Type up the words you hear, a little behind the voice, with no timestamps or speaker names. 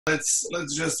Let's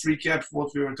just recap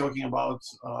what we were talking about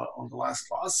on the last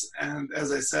class. And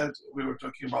as I said, we were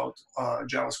talking about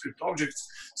JavaScript objects.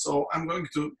 So I'm going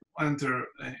to enter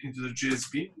into the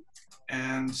GSB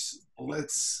and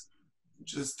let's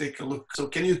just take a look. So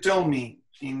can you tell me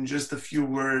in just a few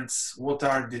words, what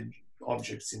are the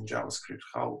objects in JavaScript?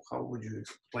 How would you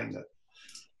explain that?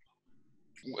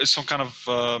 It's some kind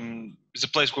of, it's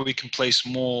a place where we can place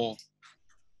more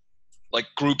like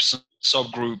groups and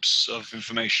subgroups of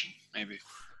information, maybe.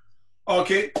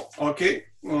 Okay,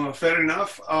 fair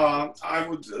enough. I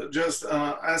would just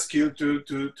ask you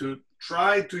to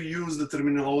try to use the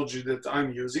terminology that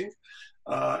I'm using.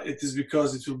 It is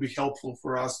because it will be helpful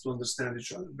for us to understand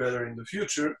each other better in the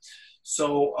future.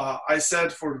 So I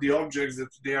said for the objects that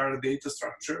they are a data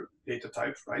structure, data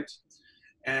type, right?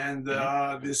 And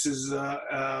this is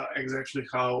exactly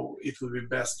how it would be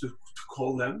best to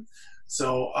call them.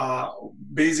 So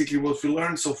basically what we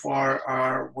learned so far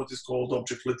are what is called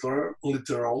object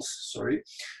literals,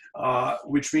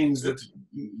 which means that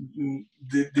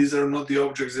these are not the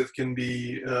objects that can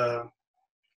be,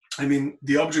 I mean,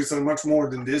 the objects are much more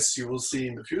than this, you will see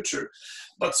in the future.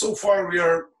 But so far we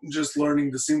are just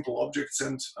learning the simple objects,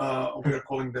 and we are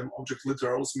calling them object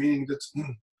literals, meaning that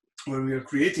when we are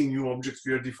creating new objects,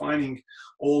 we are defining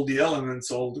all the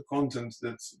elements, all the content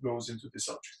that goes into this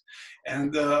object.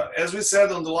 And as we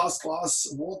said on the last class,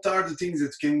 what are the things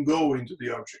that can go into the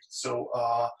object? So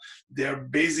there are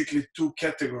basically two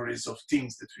categories of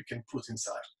things that we can put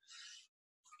inside.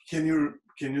 Can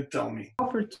you tell me?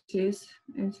 Properties,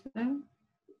 is there?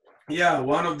 Yeah,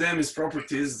 one of them is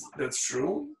properties, that's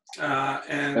true.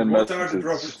 And what are the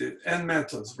properties? And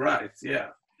methods, right, yeah,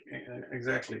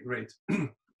 exactly, great.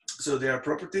 So there are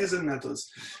properties and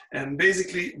methods. And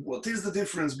basically, what is the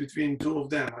difference between two of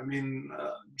them? I mean,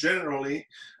 generally,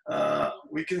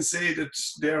 we can say that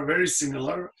they are very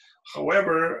similar.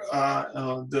 However,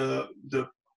 the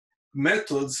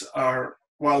methods are,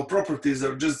 while properties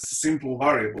are just simple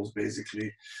variables,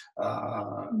 basically,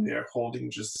 they are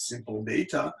holding just simple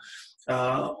data.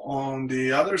 On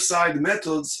the other side,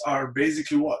 methods are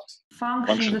basically what?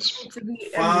 Functions.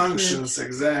 Functions,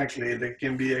 exactly, they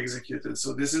can be executed.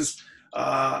 So this is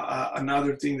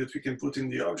another thing that we can put in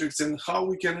the objects. And how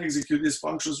we can execute these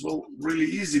functions? Well, really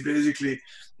easy, basically.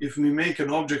 If we make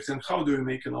an object, and how do we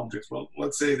make an object? Well,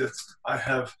 let's say that I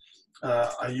have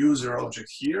a user object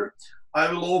here.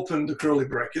 I will open the curly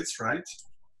brackets, right?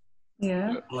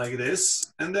 Yeah. Like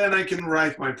this, and then I can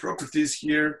write my properties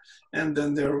here and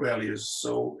then their values.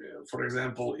 So for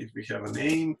example, if we have a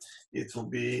name, it will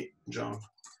be John,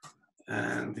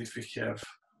 and if we have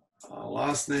a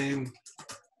last name,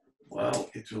 well,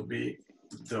 it will be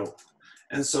Doe,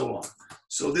 and so on.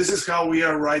 So this is how we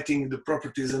are writing the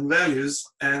properties and values.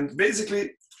 And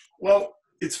basically, well,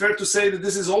 it's fair to say that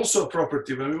this is also a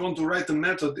property. When we want to write a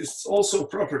method, it's also a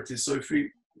property. So if we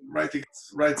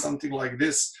write something like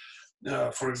this,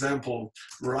 for example,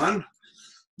 run,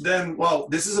 then, well,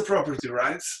 this is a property,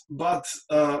 right? But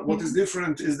what is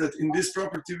different is that in this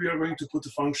property, we are going to put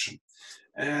a function,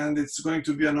 and it's going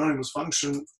to be an anonymous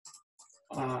function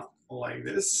like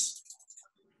this.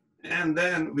 And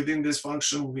then within this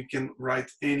function, we can write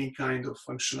any kind of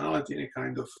functionality, any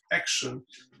kind of action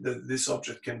that this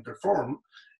object can perform.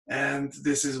 And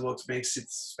this is what makes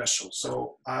it special.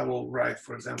 So I will write,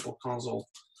 for example, console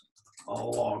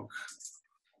log.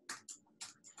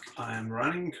 I am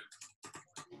running,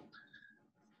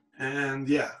 and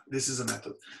yeah, this is a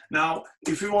method. Now,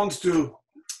 if we want to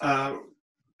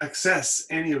access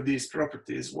any of these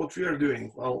properties, what we are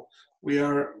doing? Well, we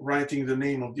are writing the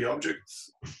name of the object,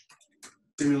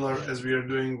 similar as we are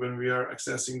doing when we are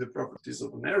accessing the properties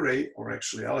of an array, or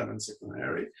actually elements of an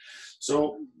array.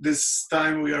 So this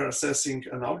time we are accessing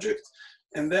an object,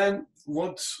 and then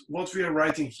what we are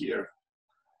writing here,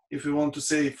 if we want to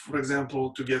say, for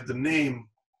example, to get the name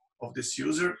of this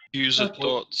user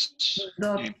dot.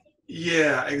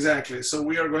 Yeah, exactly. So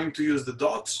we are going to use the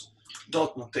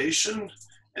dot notation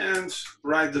and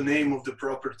write the name of the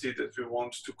property that we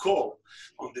want to call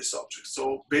on this object.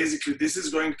 So basically, this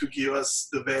is going to give us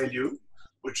the value,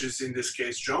 which is in this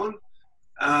case John.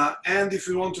 And if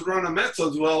we want to run a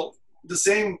method, well, the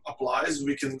same applies.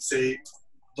 We can say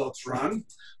dot run,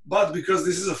 but because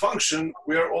this is a function,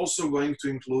 we are also going to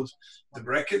include the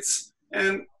brackets.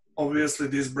 And obviously,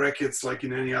 these brackets, like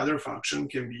in any other function,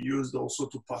 can be used also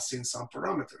to pass in some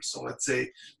parameters. So let's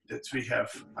say that we have,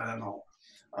 I don't know,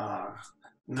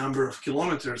 number of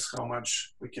kilometers, how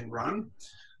much we can run.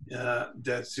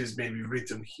 That is maybe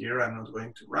written here. I'm not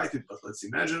going to write it, but let's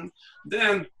imagine.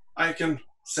 Then I can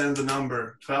send the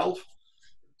number 12.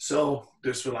 So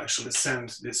this will actually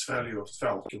send this value of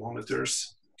 12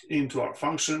 kilometers into our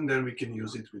function, then we can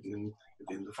use it within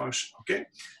the function. Okay,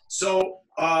 so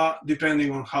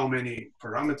depending on how many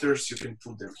parameters, you can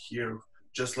put them here,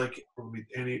 just like with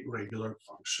any regular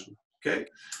function. Okay.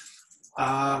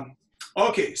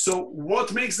 Okay, so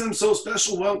what makes them so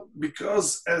special? Well,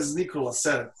 because as Nicola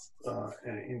said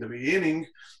in the beginning,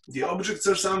 the objects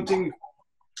are something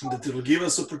that will give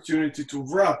us opportunity to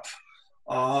wrap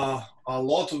a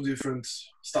lot of different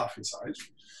stuff inside.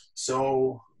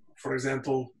 So, for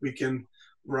example, we can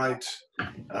write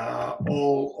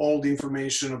all the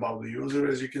information about the user,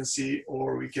 as you can see,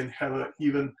 or we can have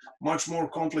even much more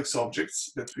complex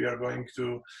objects that we are going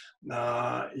to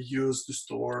use to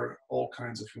store all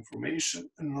kinds of information,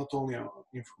 and not only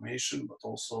information, but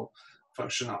also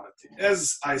functionality.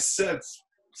 As I said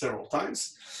several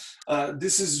times,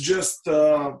 this is just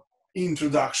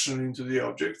introduction into the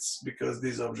objects, because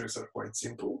these objects are quite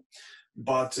simple.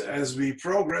 But as we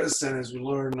progress and as we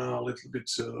learn a little bit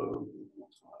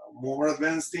more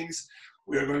advanced things,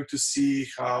 we are going to see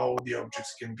how the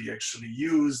objects can be actually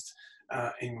used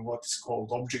in what is called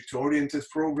object-oriented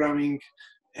programming.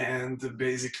 And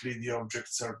basically the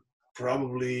objects are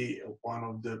probably one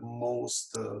of the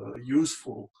most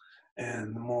useful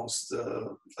and most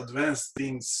advanced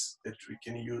things that we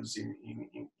can use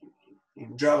in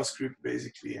JavaScript,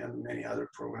 basically, and many other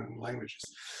programming languages.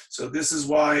 So this is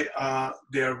why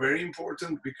they are very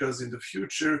important, because in the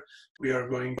future we are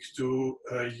going to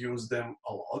use them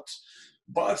a lot.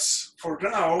 But for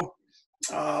now,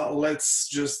 let's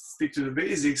just stick to the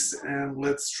basics, and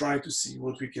let's try to see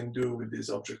what we can do with these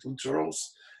object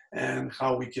literals and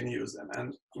how we can use them.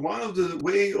 And one of the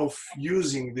way of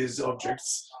using these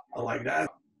objects like that,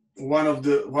 one of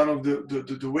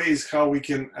the ways how we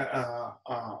can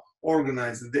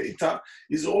organize the data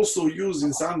is also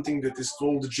using something that is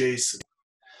called JSON.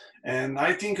 And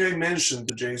I think I mentioned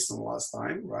the JSON last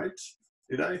time, right?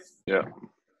 Did I? Yeah.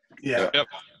 Yeah. Yep.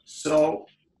 So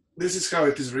this is how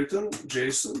it is written,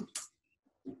 JSON.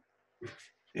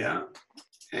 Yeah.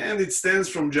 And it stands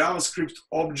from JavaScript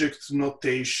Object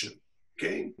Notation.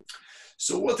 Okay.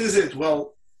 So what is it?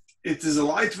 Well, it is a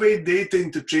lightweight data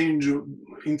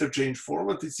interchange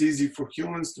format. It's easy for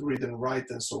humans to read and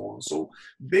write and so on. So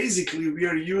basically we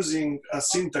are using a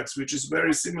syntax which is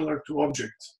very similar to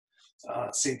object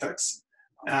syntax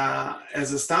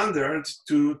as a standard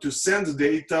to send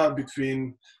data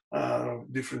between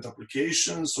different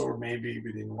applications, or maybe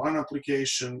within one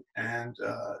application. And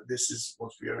this is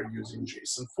what we are using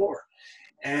JSON for.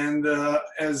 And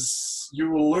as you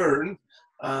will learn,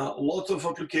 a lot of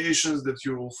applications that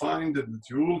you will find and that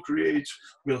you will create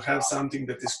will have something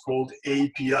that is called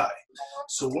API.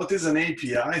 So what is an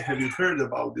API? Have you heard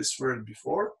about this word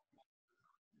before?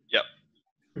 Yep.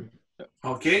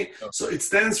 Okay, so it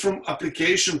stands from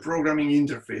Application Programming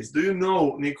Interface. Do you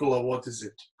know, Nicola, what is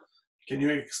it? Can you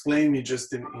explain me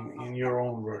just in your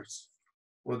own words?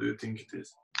 What do you think it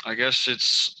is? I guess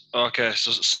it's, okay, so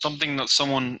something that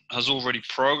someone has already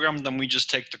programmed, then we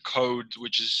just take the code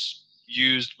which is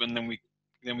used, and then we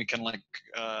can like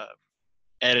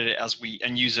edit it as we,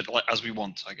 and use it as we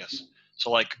want, I guess. So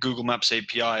like Google Maps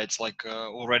API, it's like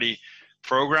already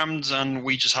programmed, and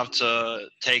we just have to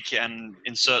take it and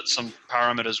insert some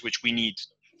parameters which we need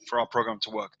for our program to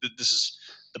work. This is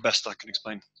the best I can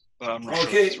explain, but I'm not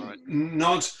sure if it's right.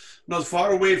 Not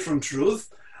far away from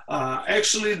truth.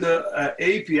 Actually, the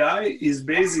API is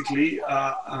basically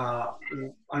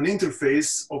an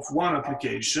interface of one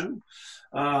application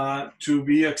to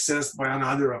be accessed by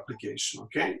another application.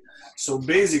 Okay, so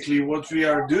basically what we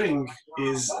are doing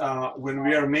is when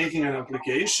we are making an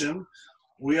application,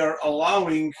 we are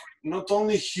allowing not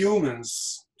only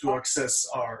humans to access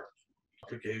our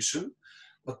application,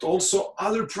 but also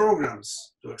other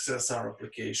programs to access our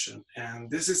application.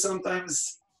 And this is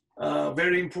sometimes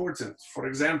very important. For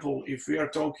example, if we are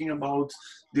talking about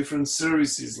different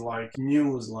services like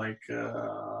news, like,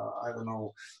 I don't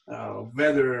know,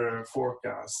 weather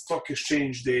forecast, stock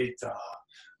exchange data,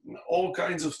 all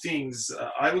kinds of things,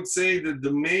 I would say that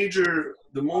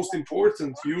the most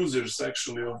important users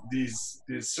actually of these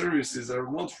services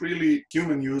are not really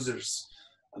human users,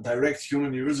 direct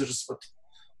human users, but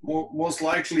most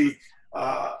likely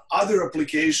other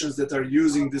applications that are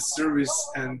using this service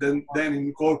and then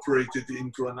incorporated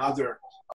into another